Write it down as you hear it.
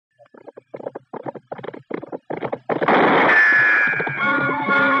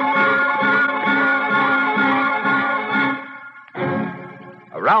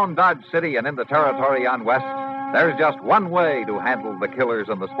Around Dodge City and in the territory on West, there's just one way to handle the killers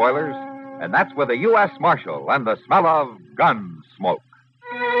and the spoilers, and that's with a U.S. Marshal and the smell of Gunsmoke.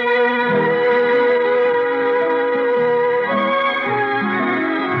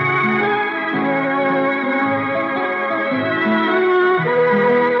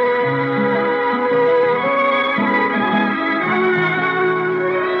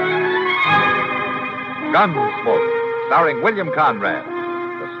 Gunsmoke, starring William Conrad.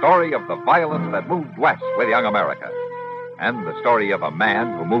 The story of the violence that moved west with young America. And the story of a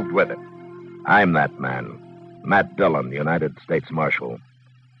man who moved with it. I'm that man. Matt Dillon, United States Marshal.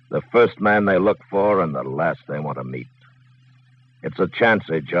 The first man they look for and the last they want to meet. It's a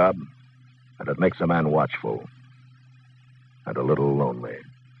chancy job, and it makes a man watchful. And a little lonely.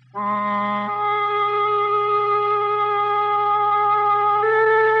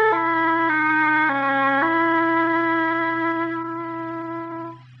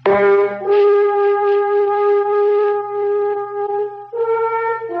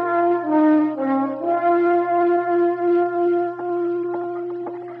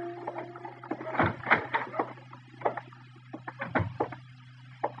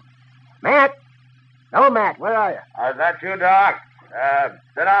 Matt? Oh, Matt, where are you? Is that you, Doc?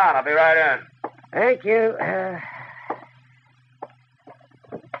 Sit down. I'll be right in. Thank you.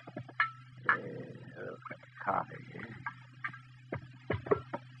 Coffee.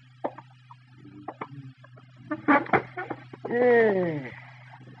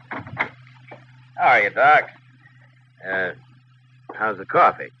 How are you, Doc? How's the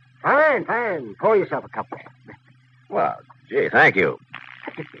coffee? Fine, fine. Pour yourself a cup there. Well, gee, thank you.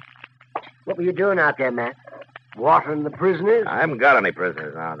 What were you doing out there, Matt? Watering the prisoners? I haven't got any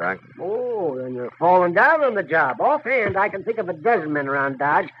prisoners now, Doc. Oh, then you're falling down on the job. Offhand, I can think of a dozen men around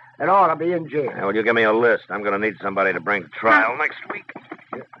Dodge that ought to be in jail. Yeah, well, you give me a list. I'm going to need somebody to bring to trial next week.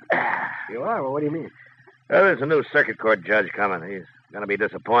 You are? Well, what do you mean? Well, there's a new circuit court judge coming. He's going to be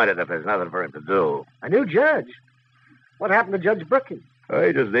disappointed if there's nothing for him to do. A new judge? What happened to Judge Brookings? Well,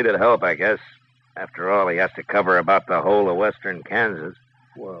 he just needed help, I guess. After all, he has to cover about the whole of western Kansas.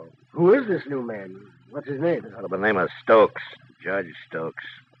 Well, who is this new man? What's his name? By the name of Stokes. Judge Stokes.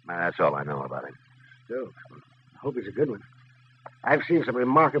 That's all I know about him. Stokes? I hope he's a good one. I've seen some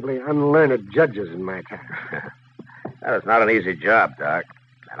remarkably unlearned judges in my time. Well, it's not an easy job, Doc.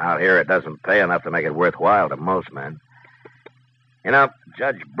 And out here, it doesn't pay enough to make it worthwhile to most men. You know,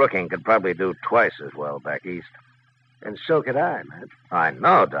 Judge Brooking could probably do twice as well back east. And so could I, man. I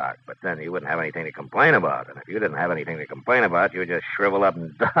know, Doc, but then you wouldn't have anything to complain about. And if you didn't have anything to complain about, you'd just shrivel up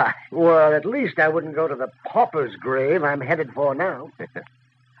and die. Well, at least I wouldn't go to the pauper's grave I'm headed for now.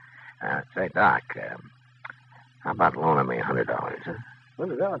 Say, Doc, how about loaning me $100, huh?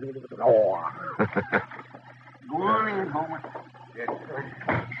 $100? Oh. Good morning, Homer.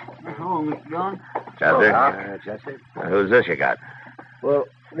 Hello, Mr. Dillon. Chester? Chester. Who's this you got? Well,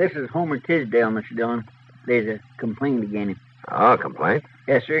 this is Homer Tisdale, Mr. Dillon. There's a complaint against him. Oh, complaint?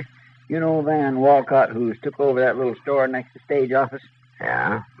 Yes, sir. You know Van Walcott, who's took over that little store next to stage office?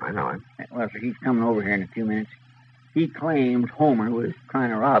 Yeah, I know him. Well, sir, he's coming over here in a few minutes. He claims Homer was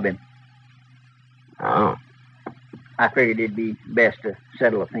trying to rob him. Oh. I figured it'd be best to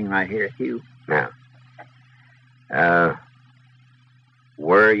settle a thing right here with you. Yeah.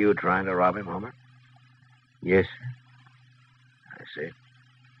 Were you trying to rob him, Homer? Yes, sir. I see.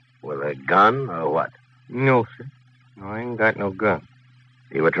 With a gun or what? No, sir. No, I ain't got no gun.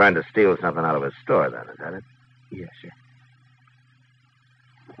 You were trying to steal something out of his store, then, is that it? Yes, sir.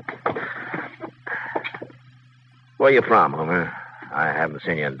 Where you from, Homer? I haven't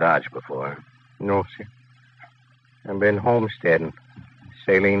seen you in Dodge before. No, sir. I've been homesteading,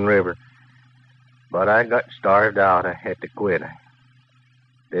 Saline River. But I got starved out. I had to quit. I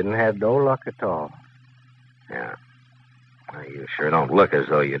didn't have no luck at all. Yeah. Well, you sure don't look as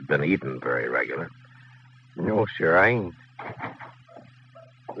though you'd been eating very regular. No, sir, I ain't.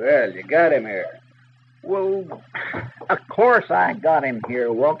 Well, you got him here. Well, of course I got him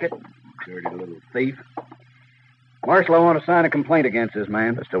here, Wolcott. Dirty little thief. Marshal, I want to sign a complaint against this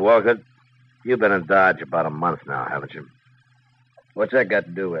man. Mr. Walcott, you've been in Dodge about a month now, haven't you? What's that got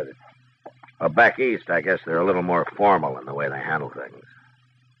to do with it? Well, back east, I guess they're a little more formal in the way they handle things.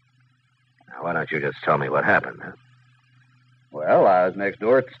 Now, why don't you just tell me what happened, huh? Well, I was next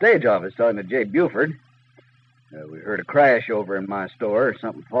door at the stage office talking to Jay Buford. We heard a crash over in my store or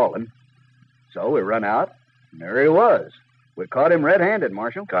something falling. So we run out, and there he was. We caught him red-handed,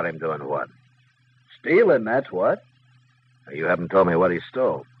 Marshal. Caught him doing what? Stealing, that's what. You haven't told me what he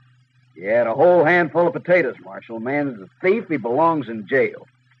stole. He had a whole handful of potatoes, Marshal. Man's a thief. He belongs in jail.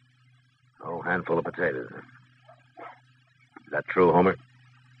 A whole handful of potatoes. Is that true, Homer?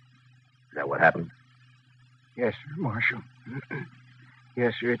 Is that what happened? Yes, sir, Marshal.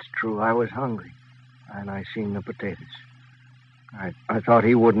 Yes, sir, it's true. I was hungry, and I seen the potatoes. I thought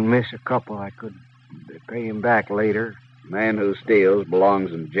he wouldn't miss a couple. I could pay him back later. Man who steals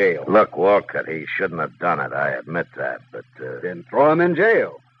belongs in jail. Look, Walcott, he shouldn't have done it. I admit that, but... Then throw him in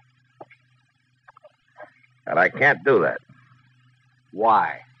jail. But I can't do that.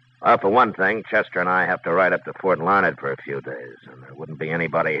 Why? Well, for one thing, Chester and I have to ride up to Fort Larned for a few days, and there wouldn't be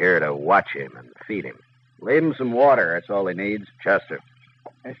anybody here to watch him and feed him. Leave him some water. That's all he needs. Chester,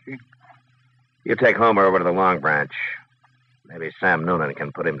 Yes, sir. you take Homer over to the Long Branch. Maybe Sam Noonan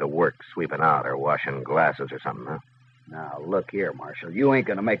can put him to work sweeping out or washing glasses or something, huh? Now, look here, Marshal. You ain't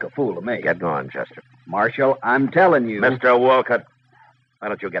going to make a fool of me. Get going, Chester. Marshal, I'm telling you. Mr. Walcott, why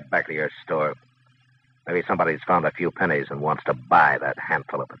don't you get back to your store? Maybe somebody's found a few pennies and wants to buy that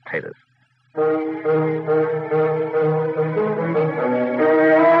handful of potatoes.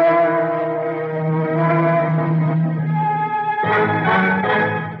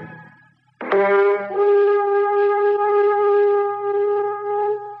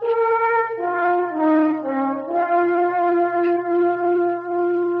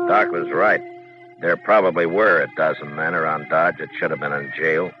 Doc was right. There probably were a dozen men around Dodge that should have been in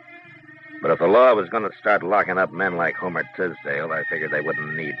jail. But if the law was going to start locking up men like Homer Tisdale, I figured they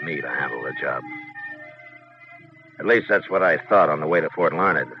wouldn't need me to handle the job. At least that's what I thought on the way to Fort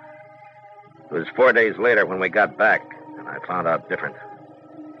Larned. It was 4 days later when we got back, and I found out different.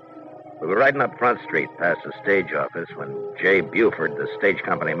 We were riding up Front Street past the stage office when Jay Buford, the stage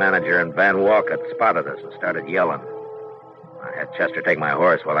company manager, and Van Walcott spotted us and started yelling. I had Chester take my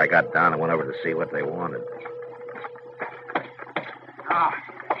horse while I got down and went over to see what they wanted. Oh,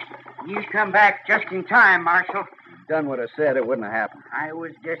 you come back just in time, Marshal. Done what I said, it wouldn't have happened. I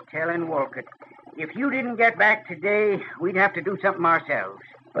was just telling Walcott. If you didn't get back today, we'd have to do something ourselves.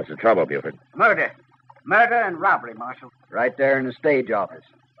 What's the trouble, Buford? Murder. Murder and robbery, Marshal. Right there in the stage office.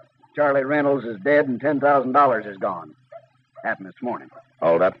 Charlie Reynolds is dead and $10,000 is gone. Happened this morning.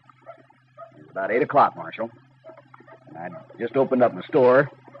 Hold up. It was about 8 o'clock, Marshal. And I'd just opened up my store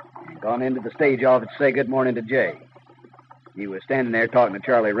and gone into the stage office to say good morning to Jay. He was standing there talking to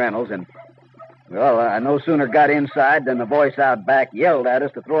Charlie Reynolds, and, well, I no sooner got inside than the voice out back yelled at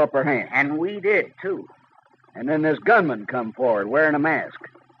us to throw up our hands. And we did, too. And then this gunman come forward wearing a mask.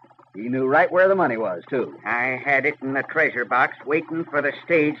 He knew right where the money was, too. I had it in the treasure box waiting for the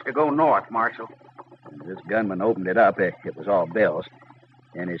stage to go north, Marshal. And this gunman opened it up. It was all bills.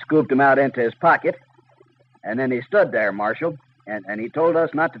 And he scooped them out into his pocket. And then he stood there, Marshal, and he told us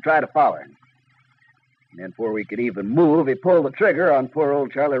not to try to follow him. And then before we could even move, he pulled the trigger on poor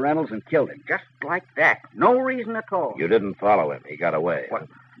old Charlie Reynolds and killed him. Just like that. No reason at all. You didn't follow him. He got away. What?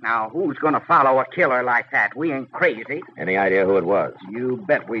 Now, who's going to follow a killer like that? We ain't crazy. Any idea who it was? You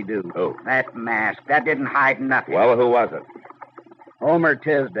bet we do. Who? That mask. That didn't hide nothing. Well, who was it? Homer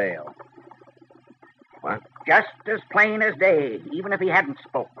Tisdale. What? Just as plain as day, even if he hadn't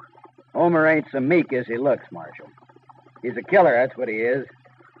spoke. Homer ain't so meek as he looks, Marshal. He's a killer, that's what he is.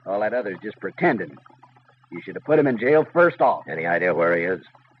 All that other's just pretending. You should have put him in jail first off. Any idea where he is?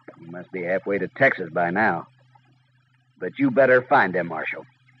 He must be halfway to Texas by now. But you better find him, Marshal.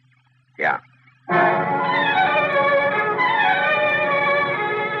 Yeah.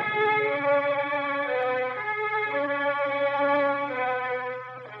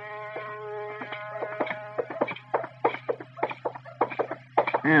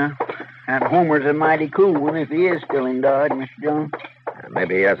 Yeah. That Homer's a mighty cool one if he is still in Dodge, Mr. Jones.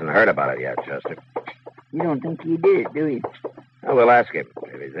 Maybe he hasn't heard about it yet, Chester. You don't think he did it, do you? Well, we'll ask him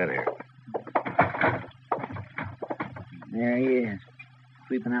if he's in here. There he is.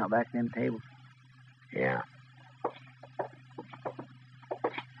 Sweeping out back them tables. Yeah.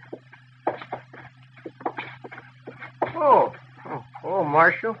 Oh,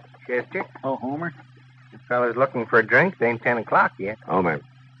 Marshal, Chester. Oh, Homer? This fella's looking for a drink. It ain't 10 o'clock yet. Homer.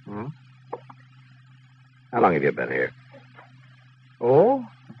 Hmm? How long have you been here? Oh,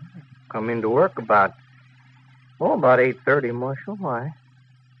 come into work about 8:30, Marshal. Why?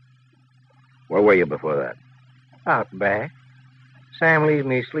 Where were you before that? Out back. Sam leaves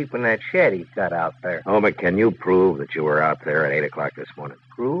me asleep in that shed he's got out there. Homer, can you prove that you were out there at 8 o'clock this morning?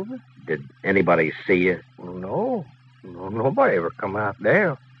 Prove it? Did anybody see you? Well, no. No, nobody ever come out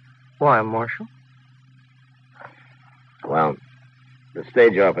there. Why, Marshal? Well, the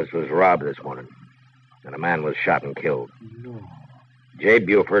stage office was robbed this morning, and a man was shot and killed. No. Jay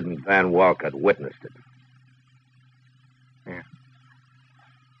Buford and Van Walcott witnessed it. Yeah.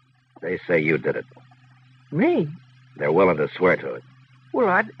 They say you did it. Me? They're willing to swear to it. Well,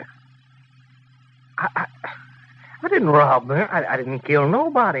 I didn't rob them. I didn't kill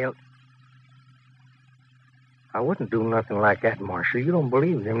nobody. I wouldn't do nothing like that, Marshal. You don't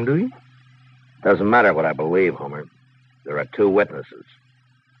believe him, do you? Doesn't matter what I believe, Homer. There are 2 witnesses.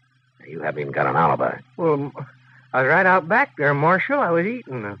 You haven't even got an alibi. Well, I was right out back there, Marshal. I was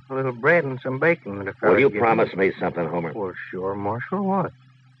eating a little bread and some bacon that a fellow Will you gave promise me something, Homer? Well, sure, Marshal. What?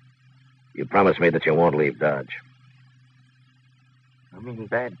 You promise me that you won't leave Dodge. I'm in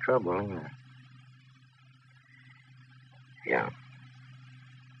bad trouble, ain't I? Yeah.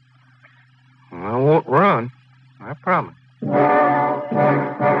 Well, I won't run. I promise.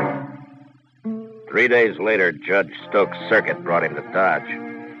 3 days later, Judge Stokes' circuit brought him to Dodge.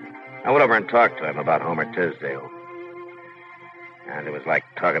 I went over and talked to him about Homer Tisdale. And it was like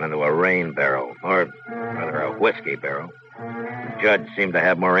talking into a rain barrel, or rather a whiskey barrel. The judge seemed to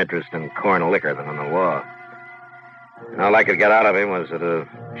have more interest in corn liquor than in the law. And all I could get out of him was that a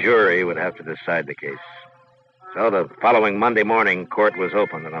jury would have to decide the case. So the following Monday morning, court was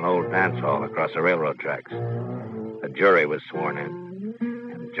opened in an old dance hall across the railroad tracks. A jury was sworn in,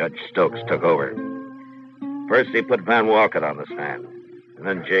 and Judge Stokes took over. First, he put Van Walcott on the stand, and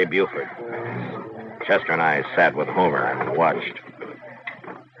then Jay Buford. Chester and I sat with Homer and watched.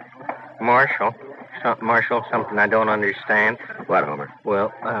 Marshal, something I don't understand. What, Homer?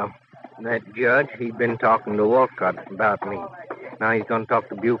 Well, that judge, he'd been talking to Walcott about me. Now he's going to talk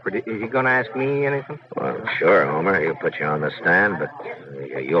to Buford. Is he going to ask me anything? Well, sure, Homer. He'll put you on the stand, but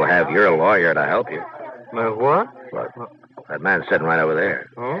you'll have your lawyer to help you. What? Look, that man's sitting right over there.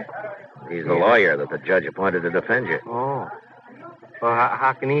 Oh? He's the lawyer that the judge appointed to defend you. Oh. Well,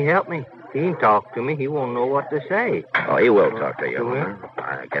 how can he help me? He ain't talk to me. He won't know what to say. Oh, he will talk to you, Homer.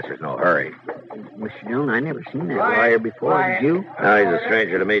 I guess there's no hurry. Mr. Dillon, I never seen that lawyer before. Did you? No, he's a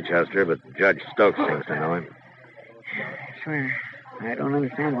stranger to me, Chester, but Judge Stokes seems to know him. Swear, I don't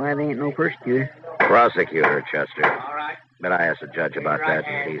understand why they ain't no persecutor. Prosecutor, Chester. All right. But I asked the judge about that,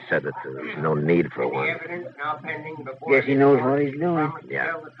 and he said that there's no need for one. Guess he knows what he's doing. Yeah.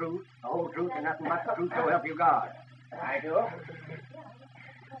 Tell the truth, the whole truth, and nothing but the truth, so help you God. I do.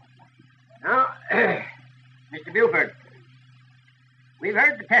 Now, Mr. Buford, we've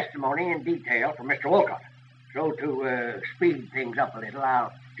heard the testimony in detail from Mr. Wolcott. So to speed things up a little,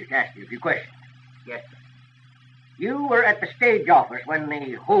 I'll just ask you a few questions. Yes, sir. You were at the stage office when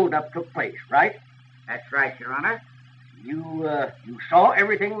the holdup took place, right? That's right, Your Honor. You saw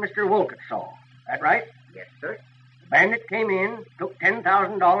everything Mr. Wolcott saw, that right? Yes, sir. The bandit came in, took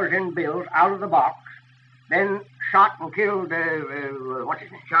 $10,000 in bills out of the box, then shot and killed, what's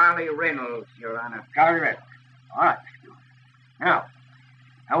his name? Charlie Reynolds, Your Honor. Charlie Reynolds. All right, Mr. Buford. Now,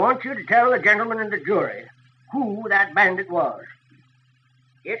 I want you to tell the gentlemen in the jury who that bandit was.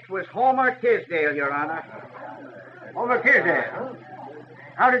 It was Homer Tisdale, Your Honor. Homer Tisdale.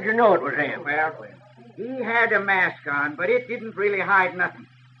 How did you know it was him? Well, he had a mask on, but it didn't really hide nothing.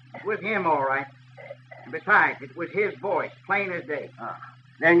 It was him, all right. And besides, it was his voice, plain as day.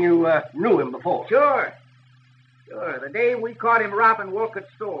 Then you knew him before? Sure. The day we caught him robbing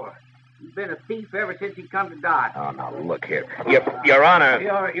Wolcott's store. He's been a thief ever since he come to Dodge. Oh, now, look here. Your Honor.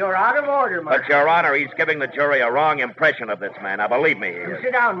 You're out of order, Marshal. But, Your Honor, he's giving the jury a wrong impression of this man. Now, believe me. You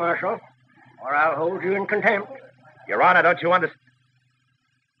sit down, Marshal, or I'll hold you in contempt. Your Honor, don't you understand?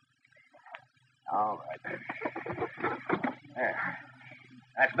 All right. There.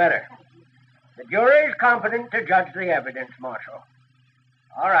 That's better. The jury's competent to judge the evidence, Marshal.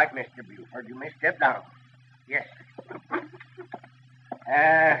 All right, Mr. Buford, you may step down. Yes, sir.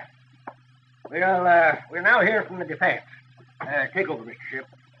 We'll now hear from the defense. Take over, Mr. Shipp.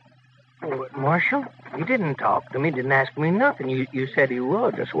 Oh, Marshal, he didn't talk to me, didn't ask me nothing. You said he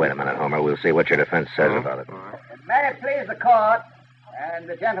would. Just wait a minute, Homer. We'll see what your defense says about it. May it please the court and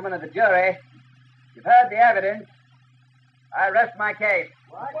the gentlemen of the jury, you've heard the evidence. I rest my case.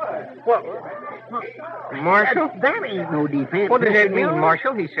 What? Marshal? That ain't no defense. What does that mean,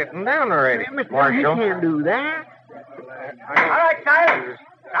 Marshal? He's sitting down already. Marshal. He can't do that. All right, silence.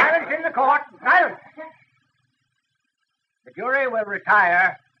 Silence in the court. Silence. The jury will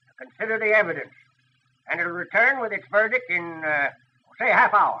retire to consider the evidence, and it'll return with its verdict in, say, a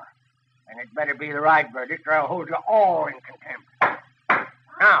half hour. And it better be the right verdict, or I'll hold you all in contempt.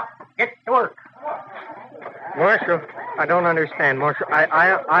 Now, get to work. Marshal, I don't understand, Marshal.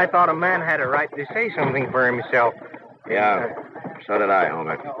 I thought a man had a right to say something for himself. Yeah, so did I,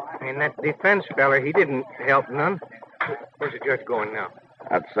 Homer. And that defense fella, he didn't help none. Where's the judge going now?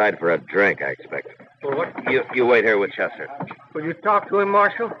 Outside for a drink, I expect. Well, what? You wait here with Chester. Will you talk to him,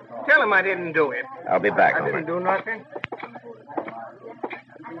 Marshal? Tell him I didn't do it. I'll be back, I Homer. didn't do nothing.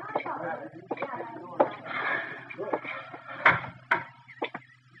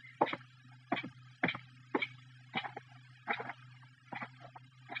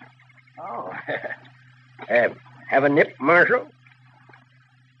 Oh. Have a nip, Marshal?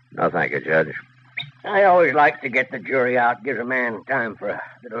 No, thank you, Judge. I always like to get the jury out. Gives a man time for a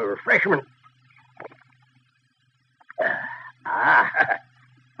little refreshment.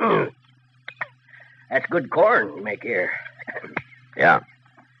 That's good corn you make here. Yeah.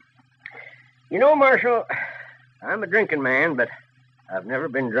 You know, Marshal, I'm a drinking man, but I've never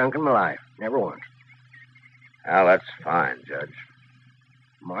been drunk in my life. Never once. Well, that's fine, Judge.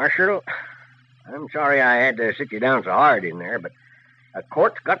 Marshal, I'm sorry I had to sit you down so hard in there, but a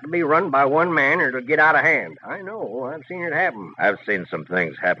court's got to be run by one man or it'll get out of hand. I know. I've seen it happen. I've seen some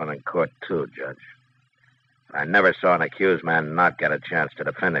things happen in court, too, Judge. I never saw an accused man not get a chance to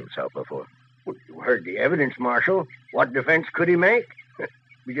defend himself before. Well, you heard the evidence, Marshal. What defense could he make? It'd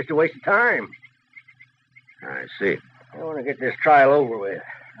be just a waste of time. I see. I want to get this trial over with.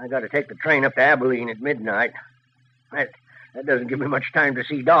 I got to take the train up to Abilene at midnight. That doesn't give me much time to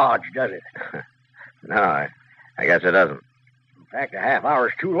see Dodge, does it? No, I guess it doesn't. In fact, a half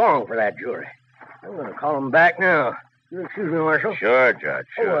hour's too long for that jury. I'm going to call him back now. You'll excuse me, Marshal? Sure, Judge,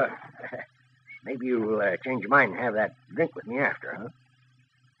 sure. Maybe you'll change your mind and have that drink with me after, huh?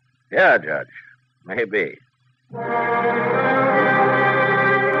 Yeah, Judge. Maybe.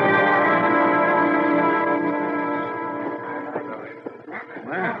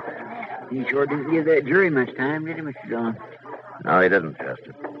 Well, he sure didn't give that jury much time, did he, Mr. Dillon? No, he didn't,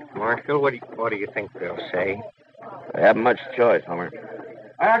 Chester. Marshal, what do you think they'll say? They haven't much choice, Homer.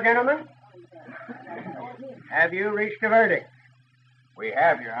 Well, gentlemen, have you reached a verdict? We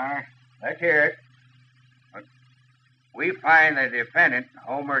have, Your Honor. Let's hear it. We find the defendant,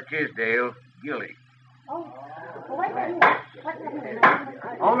 Homer Tisdale, guilty.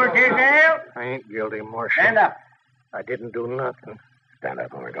 Homer Tisdale? I ain't guilty, Marshal. Stand up. I didn't do nothing. Stand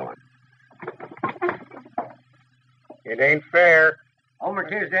up, Homer. Go on. It ain't fair. Homer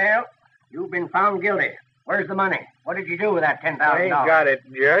Tisdale, you've been found guilty. Where's the money? What did you do with that $10,000? I ain't got it,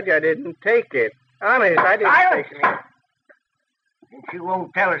 Judge. I didn't take it. Honest, I didn't Silence! take it. Since you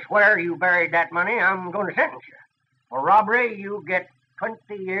won't tell us where you buried that money, I'm going to sentence you. For robbery, you get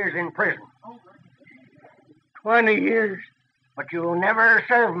 20 years in prison. 20 years. But you'll never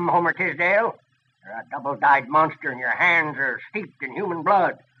serve 'em, Homer Tisdale. You're a double-dyed monster, and your hands are steeped in human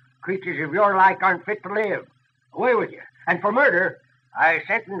blood. Creatures of your like aren't fit to live. Away with you. And for murder, I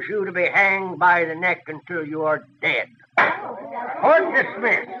sentence you to be hanged by the neck until you are dead. Court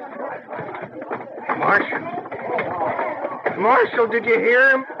dismissed. Marshal, did you hear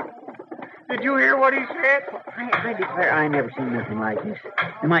him? Did you hear what he said? I declare I never seen nothing like this.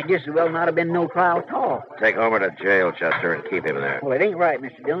 There might just as well not have been no trial at all. Take Homer to jail, Chester, and keep him there. Well, it ain't right,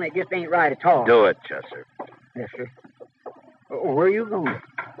 Mr. Dillon. It just ain't right at all. Do it, Chester. Yes, sir. Where are you going?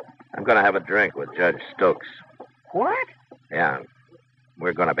 I'm going to have a drink with Judge Stokes. What? Yeah.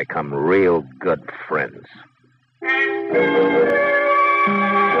 We're going to become real good friends.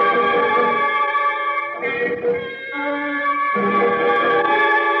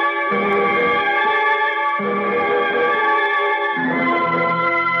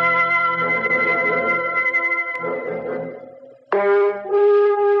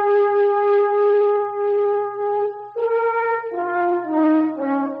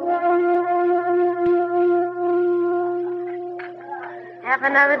 Have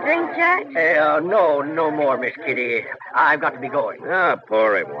another drink, Judge? No more, Miss Kitty. I've got to be going. Ah,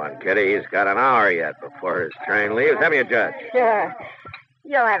 pour him one, Kitty. He's got an hour yet before his train leaves. Have you, Judge? Sure.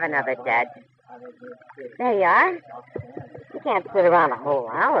 You'll have another, Judge. There you are. You can't sit around a whole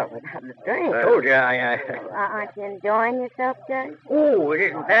hour without a drink. I told you, Aren't you enjoying yourself, Judge? Oh, it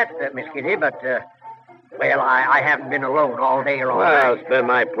isn't that, Miss Kitty, but, I haven't been alone all day long. Well, it's been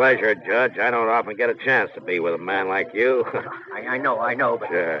my pleasure, Judge. I don't often get a chance to be with a man like you. I know, but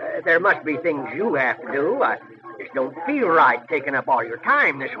Sure. There must be things you have to do. I just don't feel right taking up all your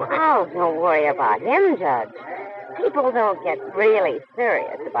time this way. Oh, don't worry about him, Judge. People don't get really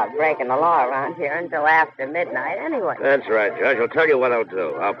serious about breaking the law around here until after midnight anyway. That's right, Judge. I'll tell you what I'll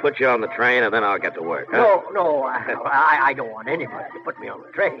do. I'll put you on the train, and then I'll get to work. Huh? No, I don't want anybody to put me on the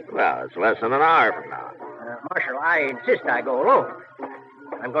train. Well, it's less than an hour from now. Marshal, I insist I go alone.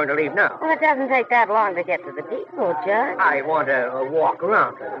 I'm going to leave now. Well, it doesn't take that long to get to the depot, Judge. I want to walk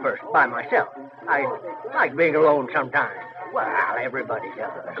around first by myself. I like being alone sometimes. Well, everybody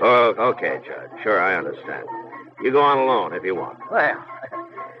does. Oh, okay, Judge. Sure, I understand. You go on alone if you want. Well,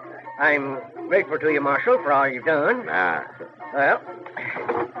 I'm grateful to you, Marshal, for all you've done. Well,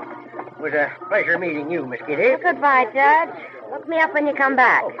 it was a pleasure meeting you, Miss Kitty. Well, goodbye, Judge. Look me up when you come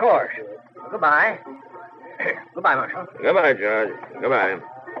back. Of course. Goodbye. Goodbye, Marshal. Goodbye, Judge. Goodbye.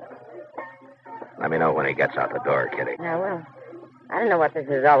 Let me know when he gets out the door, Kitty. I will. I don't know what this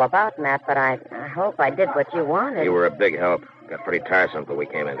is all about, Matt, but I hope I did what you wanted. You were a big help. Got pretty tiresome till we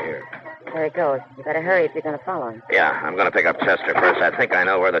came in here. There he goes. You better hurry if you're going to follow him. Yeah, I'm going to pick up Chester first. I think I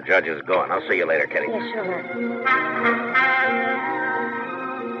know where the judge is going. I'll see you later, Kitty. Yeah, sure, Matt.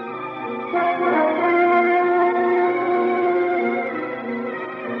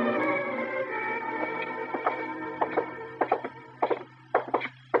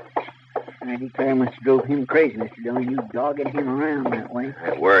 I declare must have drove him crazy, Mr. Dillon. You dogging him around that way.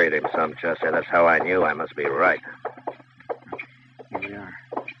 I worried him some, Chester. That's how I knew I must be right. Here we are.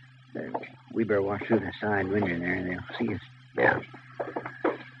 We better watch through the side window there, and they'll see us. Yeah.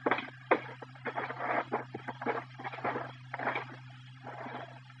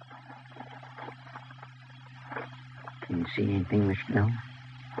 Can you see anything, Mr. Dillon?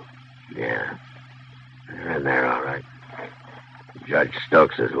 Yeah. They're in there, all right. Judge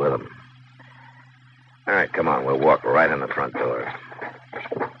Stokes is with them. All right, come on. We'll walk right in the front door.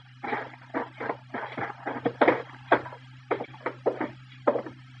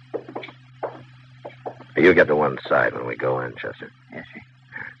 You get to one side when we go in, Chester. Yes, sir.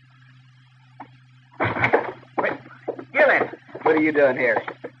 Wait, Dillon, What are you doing here?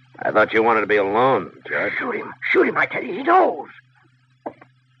 I thought you wanted to be alone, Judge. shoot him. Shoot him, I tell you. He knows.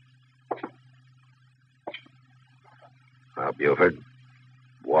 Now, Buford,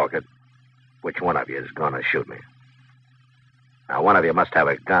 Walker, which one of you is going to shoot me? Now, one of you must have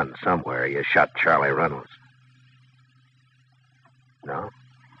a gun somewhere. You shot Charlie Reynolds. No?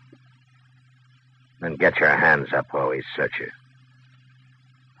 Then get your hands up while we search you.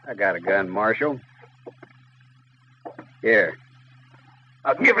 I got a gun, Marshal. Here.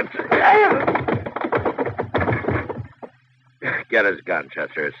 I'll give it to Get his gun,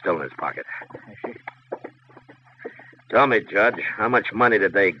 Chester. It's still in his pocket. Tell me, Judge, how much money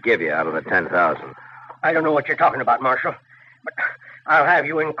did they give you out of the $10,000? I don't know what you're talking about, Marshal, but I'll have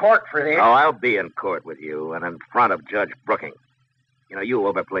you in court for this. Oh, I'll be in court with you and in front of Judge Brooking. You know, you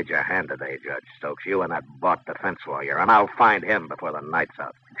overplayed your hand today, Judge Stokes. You and that bought defense lawyer, and I'll find him before the night's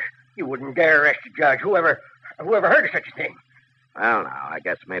out. You wouldn't dare arrest a judge. Whoever heard of such a thing? Well, now, I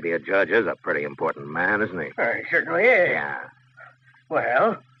guess maybe a judge is a pretty important man, isn't he? He certainly is. Yeah.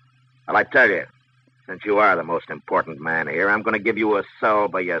 Well, Well, I tell you, since you are the most important man here, I'm going to give you a cell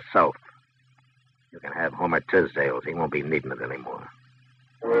by yourself. You can have Homer Tisdale's. He won't be needing it anymore.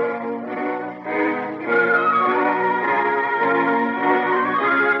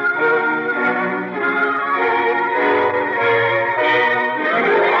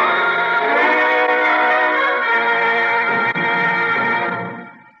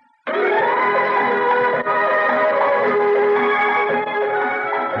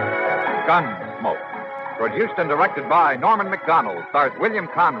 Gunsmoke. Produced and directed by Norman McDonald, stars William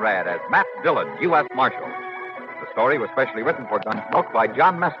Conrad as Matt Dillon, U.S. Marshal. The story was specially written for Gunsmoke by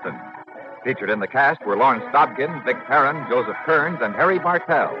John Meston. Featured in the cast were Lawrence Dobkin, Vic Perrin, Joseph Kearns, and Harry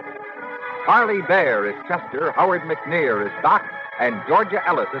Bartell. Harley Bear is Chester, Howard McNear is Doc, and Georgia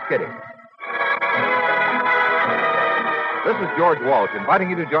Ellis is Kitty. This is George Walsh inviting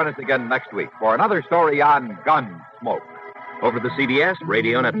you to join us again next week for another story on Gunsmoke. Over the CBS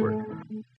Radio Network.